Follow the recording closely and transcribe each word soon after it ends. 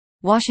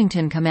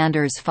Washington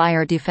Commanders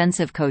fire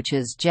defensive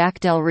coaches Jack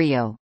Del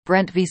Rio,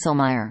 Brent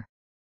Vieselmeyer.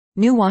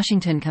 New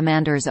Washington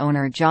Commanders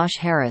owner Josh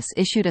Harris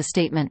issued a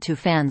statement to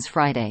fans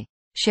Friday,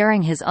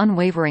 sharing his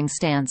unwavering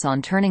stance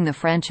on turning the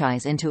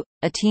franchise into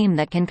a team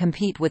that can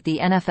compete with the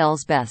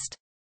NFL's best.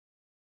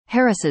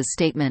 Harris's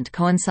statement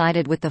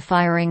coincided with the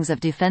firings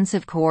of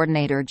defensive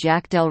coordinator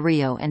Jack Del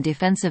Rio and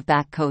defensive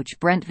back coach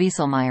Brent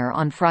Vieselmeyer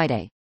on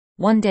Friday,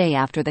 one day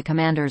after the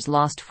Commanders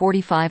lost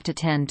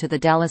 45-10 to the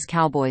Dallas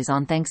Cowboys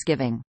on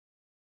Thanksgiving.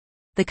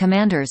 The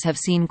Commanders have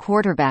seen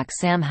quarterback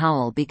Sam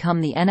Howell become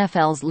the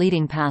NFL's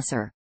leading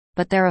passer,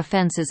 but their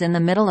offense is in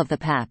the middle of the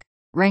pack,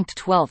 ranked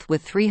 12th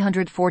with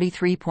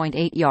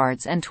 343.8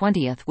 yards and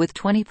 20th with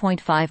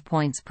 20.5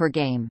 points per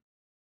game.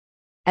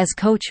 As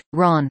Coach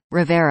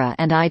Rivera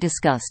and I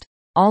discussed,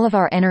 all of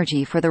our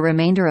energy for the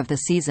remainder of the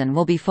season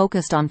will be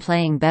focused on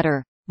playing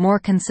better, more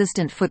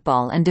consistent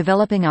football and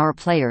developing our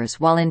players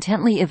while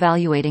intently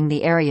evaluating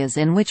the areas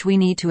in which we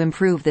need to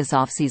improve this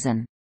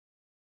offseason.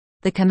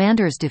 The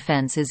Commanders'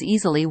 defense is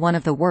easily one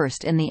of the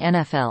worst in the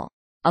NFL,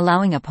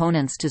 allowing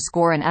opponents to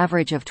score an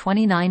average of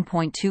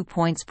 29.2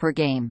 points per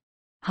game,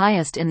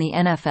 highest in the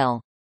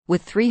NFL,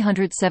 with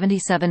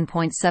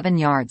 377.7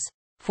 yards,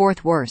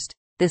 fourth worst,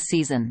 this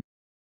season.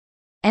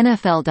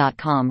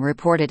 NFL.com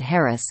reported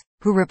Harris,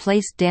 who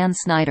replaced Dan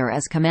Snyder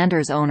as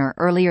Commanders owner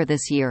earlier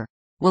this year,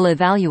 will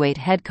evaluate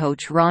head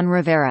coach Ron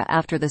Rivera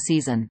after the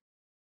season.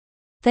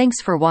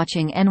 Thanks for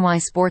watching NY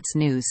Sports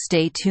News.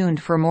 Stay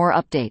tuned for more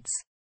updates.